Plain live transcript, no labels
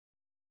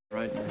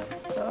Right.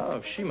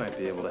 Oh, she might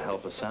be able to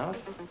help us out.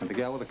 The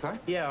gal with the car?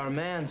 Yeah, our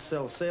man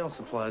sells sales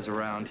supplies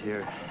around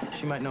here.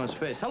 She might know his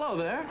face. Hello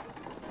there.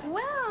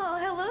 Well,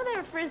 hello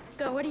there,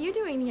 Frisco. What are you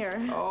doing here?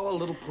 Oh, a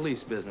little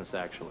police business,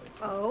 actually.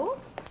 Oh?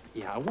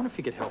 Yeah, I wonder if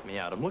you could help me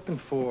out. I'm looking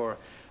for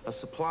a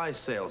supply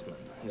salesman.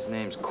 His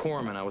name's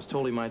Corman. I was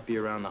told he might be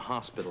around the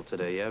hospital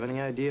today. You have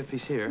any idea if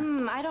he's here?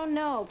 I don't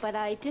know, but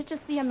I did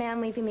just see a man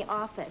leaving the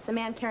office. A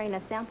man carrying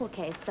a sample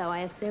case, so I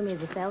assume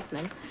he's a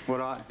salesman.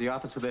 What, the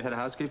office where they had a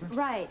housekeeper?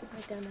 Right.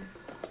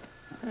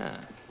 Yeah,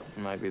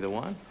 he might be the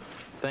one.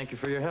 Thank you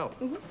for your help.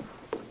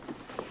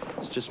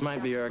 This just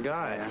might be our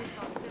guy.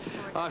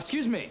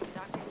 Excuse me.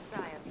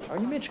 Are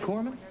you Mitch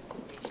Corman?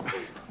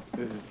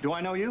 Do I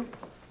know you?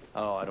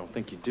 Oh, I don't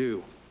think you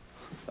do.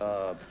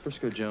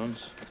 Frisco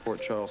Jones,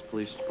 Port Charles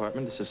Police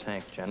Department. This is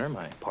Hank Jenner,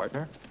 my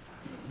partner.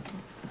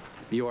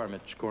 You are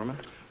Mitch Corman?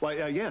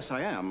 Why, yes,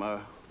 I am.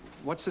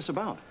 What's this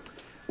about?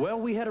 Well,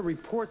 we had a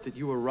report that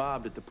you were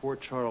robbed at the Port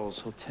Charles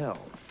Hotel.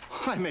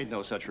 I made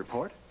no such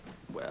report.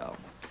 Well,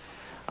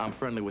 I'm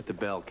friendly with the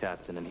bell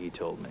captain, and he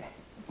told me.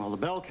 Well, the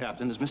bell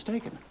captain is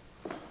mistaken.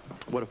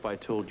 What if I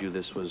told you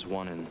this was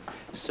one in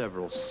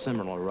several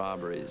similar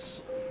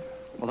robberies?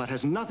 Well, that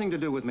has nothing to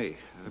do with me.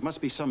 There must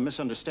be some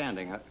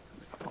misunderstanding.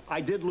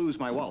 I did lose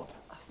my wallet,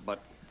 but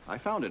I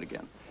found it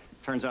again.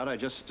 Turns out I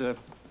just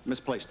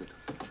misplaced it.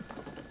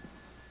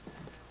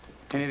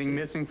 Anything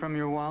missing from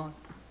your wallet?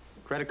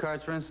 Credit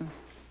cards, for instance?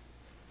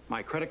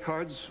 My credit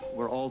cards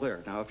were all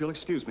there. Now, if you'll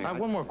excuse me, I have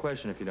one more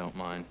question, if you don't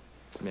mind,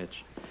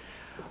 Mitch.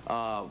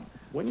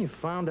 When you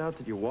found out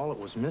that your wallet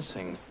was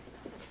missing,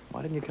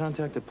 why didn't you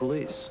contact the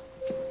police?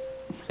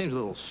 Seems a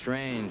little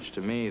strange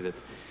to me that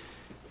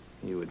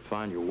you would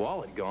find your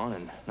wallet gone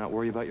and not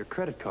worry about your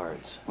credit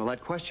cards. Well,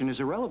 that question is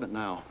irrelevant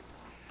now.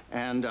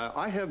 And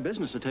I have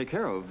business to take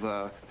care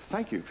of.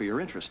 Thank you for your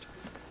interest.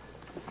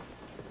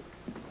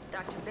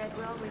 Dr.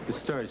 Bedwell, The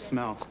story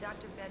smells.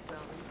 Dr.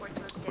 Bedwell, report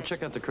to upstairs. We'll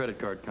check out the credit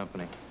card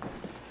company.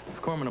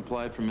 If Corman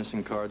applied for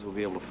missing cards, we'll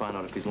be able to find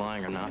out if he's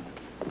lying or not.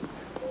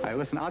 All right,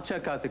 listen, I'll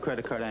check out the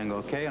credit card angle,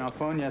 okay? And I'll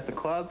phone you at the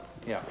club.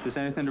 Yeah. If there's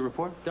anything to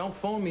report? Don't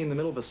phone me in the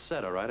middle of a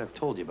set, all right? I've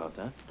told you about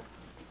that.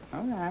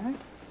 All right.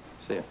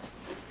 See ya.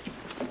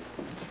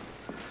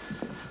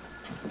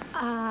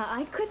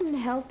 I couldn't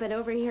help but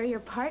overhear your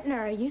partner.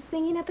 Are you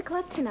singing at the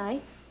club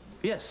tonight?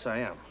 Yes, I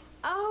am.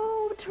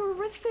 Oh,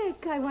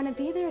 terrific. I want to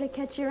be there to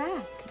catch your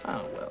act.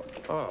 Oh, well.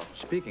 Oh,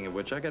 speaking of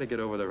which, I got to get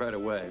over there right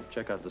away.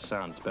 Check out the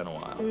sound. It's been a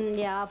while.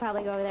 Yeah, I'll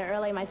probably go over there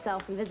early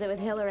myself and visit with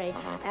Hillary.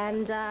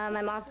 And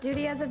I'm off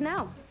duty as of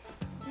now.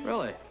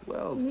 Really?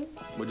 Well,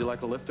 would you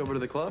like a lift over to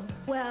the club?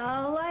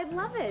 Well, I'd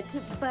love it,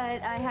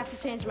 but I have to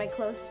change my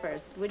clothes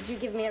first. Would you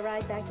give me a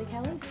ride back to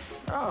Kelly's?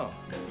 Oh,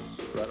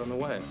 right on the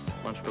way.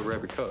 Why don't you go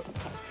grab your coat?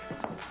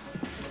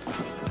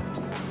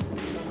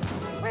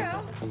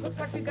 Well, looks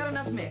like we've got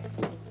enough mix.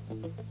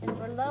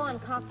 We're low on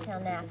cocktail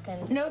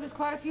napkins. No, there's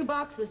quite a few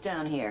boxes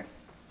down here.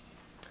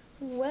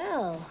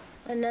 Well,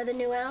 another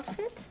new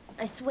outfit?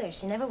 I swear,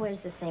 she never wears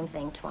the same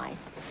thing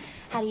twice.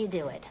 How do you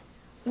do it?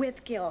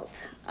 With guilt.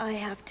 I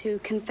have to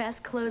confess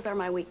clothes are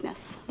my weakness.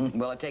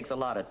 Well, it takes a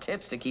lot of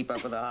tips to keep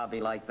up with a hobby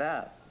like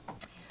that.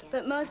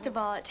 But most of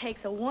all, it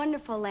takes a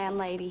wonderful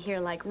landlady here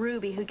like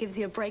Ruby who gives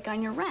you a break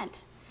on your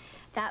rent.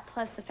 That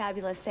plus the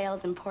fabulous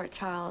sales in Port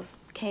Charles.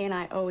 Kay and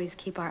I always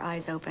keep our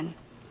eyes open.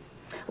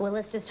 Well,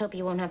 let's just hope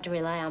you won't have to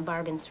rely on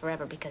bargains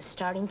forever, because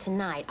starting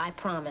tonight, I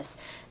promise,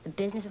 the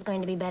business is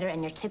going to be better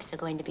and your tips are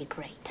going to be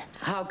great.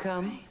 How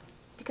come?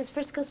 Because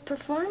Frisco's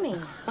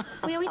performing.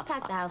 We always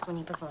pack the house when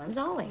he performs,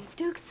 always.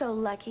 Duke's so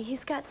lucky.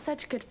 He's got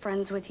such good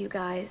friends with you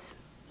guys.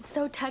 It's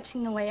so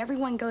touching the way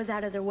everyone goes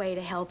out of their way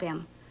to help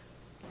him.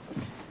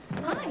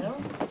 Hi.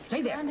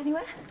 Stay there.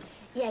 Anywhere?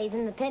 Yeah, he's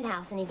in the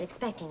penthouse and he's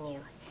expecting you.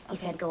 He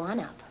said go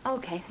on up.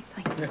 Okay.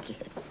 Okay.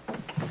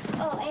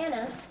 Oh,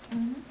 Anna.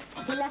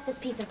 He left this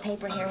piece of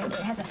paper here. It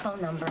has a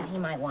phone number. He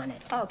might want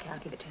it. Okay, I'll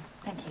give it to him.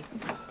 Thank you.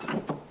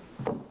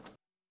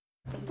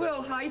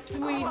 Well, hi,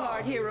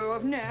 sweetheart, hero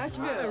of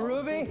Nashville.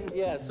 Ruby?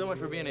 Yeah, so much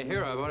for being a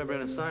hero. I've already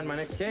been assigned my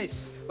next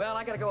case. Well,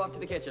 I gotta go off to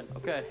the kitchen.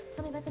 Okay.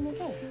 Tell me about the new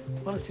case.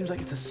 Well, it seems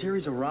like it's a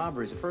series of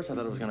robberies. At first, I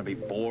thought it was going to be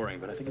boring,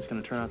 but I think it's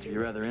going to turn out to be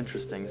rather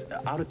interesting.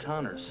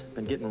 Out-of-towners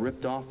been getting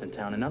ripped off in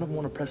town, and none of them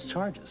want to press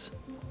charges.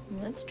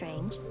 Well, that's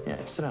strange.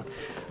 Yeah, sit down.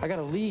 I got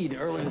a lead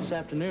early this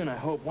afternoon, I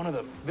hope. One of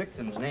the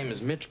victims' name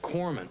is Mitch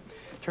Corman.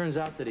 Turns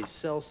out that he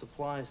sells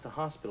supplies to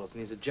hospitals,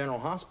 and he's at General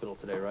Hospital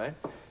today, right?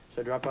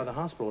 So I dropped by the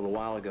hospital a little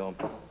while ago.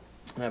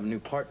 I have a new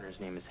partner. His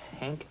name is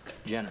Hank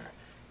Jenner.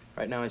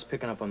 Right now, he's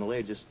picking up on the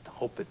lead. Just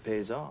hope it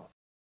pays off.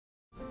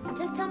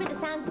 Just tell me the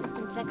sound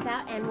system checks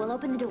out, and we'll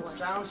open the doors.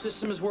 Sound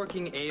system is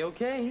working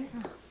A-OK.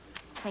 Oh,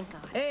 thank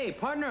God. Hey,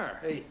 partner.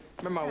 Hey.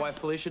 Remember my wife,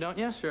 Felicia, don't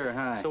you? Sure,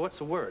 hi. So what's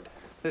the word?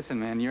 Listen,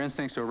 man, your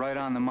instincts are right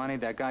on the money.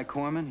 That guy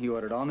Corman, he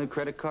ordered all new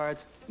credit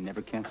cards. He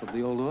never canceled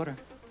the old order.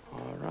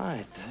 All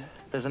right.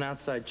 There's an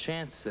outside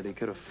chance that he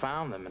could have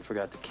found them and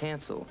forgot to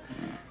cancel.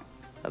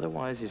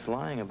 Otherwise, he's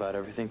lying about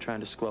everything, trying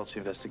to squelch the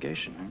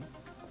investigation.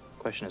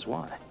 Question is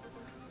why?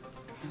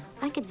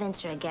 I could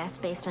venture a guess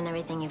based on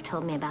everything you've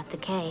told me about the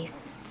case.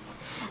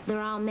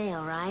 They're all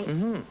male, right?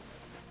 Mm-hmm.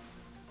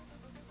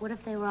 What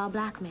if they were all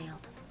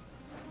blackmailed?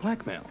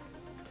 Blackmail.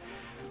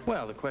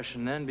 Well, the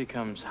question then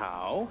becomes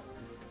how,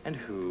 and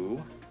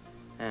who,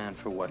 and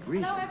for what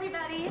reason. Hello,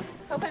 everybody.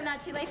 Hope I'm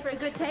not too late for a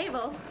good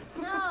table.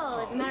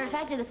 No, as a matter of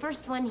fact, you're the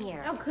first one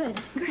here. Oh, good.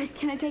 Great.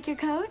 Can I take your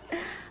coat?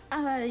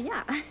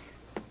 Yeah. Where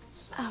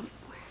have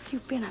you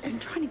been? I've been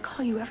trying to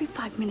call you every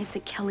 5 minutes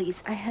at Kelly's.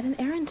 I had an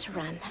errand to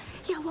run.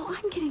 Yeah, well,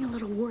 I'm getting a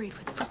little worried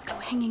with Frisco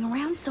hanging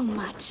around so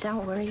much.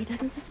 Don't worry, he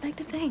doesn't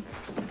suspect a thing.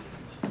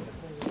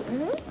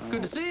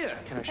 Good to see you.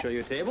 Can I show you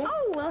a table?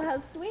 Oh, well,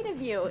 how sweet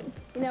of you.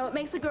 You know, it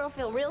makes a girl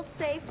feel real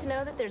safe to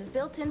know that there's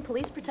built-in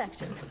police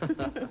protection.